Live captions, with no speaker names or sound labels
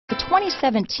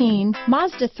2017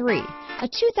 Mazda 3. A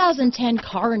 2010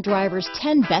 Car and Driver's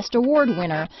 10 Best Award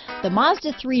winner, the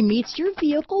Mazda 3 meets your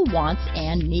vehicle wants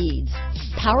and needs.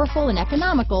 Powerful and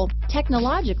economical,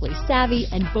 technologically savvy,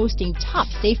 and boasting top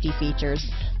safety features,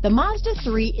 the Mazda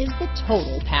 3 is the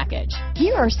total package.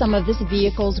 Here are some of this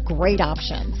vehicle's great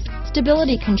options: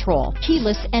 stability control,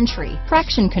 keyless entry,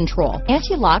 traction control,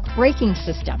 anti-lock braking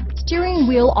system, steering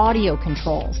wheel audio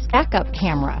controls, backup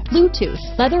camera, Bluetooth,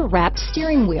 leather-wrapped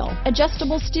steering wheel,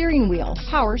 adjustable steering wheel,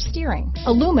 power steering,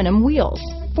 aluminum wheels,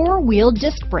 four-wheel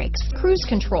disc brakes, cruise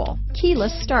control,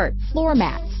 keyless start, floor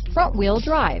mats, front-wheel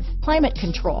drive, climate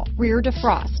control, rear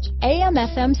defrost,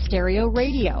 AM/FM stereo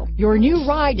radio. Your new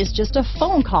ride is just a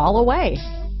phone call away.